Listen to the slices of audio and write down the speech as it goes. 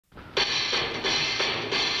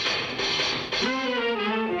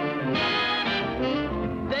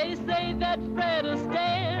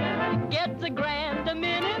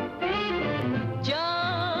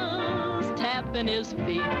in his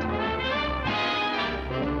feet.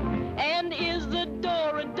 And is the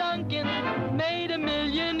Dora Duncan made a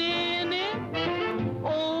million in it?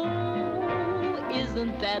 Oh,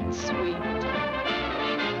 isn't that sweet?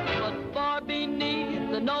 But far beneath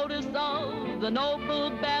the notice of the noble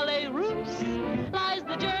ballet russe lies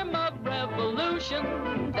the germ of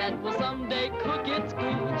revolution that will someday cook its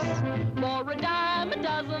goose. For a dime a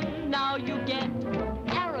dozen, now you get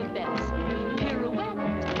arabesque,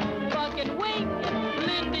 pirouette, buck and wing,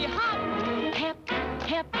 Lindy Hop, hep,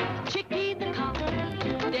 hep, Chickie the cop,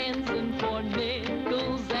 dancing for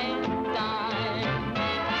nickels and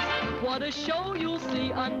dimes. What a show you'll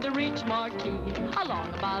see under each marquee, along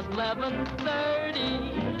about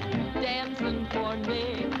 11:30, dancing for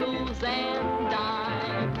nickels and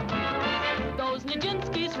dimes. Those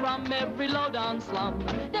Nijinsky's from every low-down slum,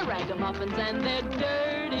 they're ragamuffins and they're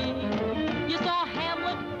dirty. You saw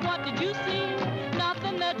Hamlet, what did you see?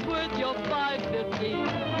 Nothing that's worth your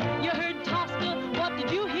 $5.50. You heard Tosca, what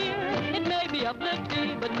did you hear? It may be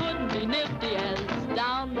uplifty, but couldn't be nifty as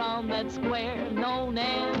down round that square known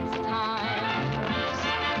as Times.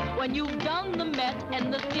 When you've done the Met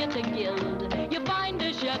and the Theatre Guild, you find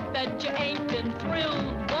as yet that you ain't been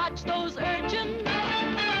thrilled. Watch those urchins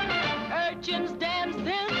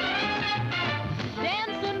dancing,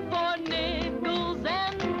 dancing for nickels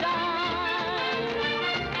and dimes.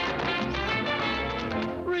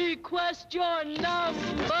 Request your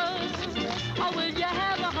numbers, or will you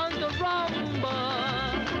have a hunk of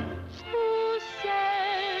rumba? Who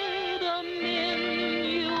said a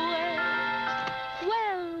minuet?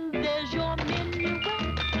 Well, there's your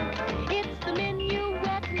minuet. It's the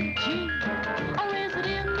minuet in G, or is it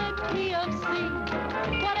in the key of C?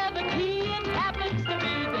 Whatever key it happens to be,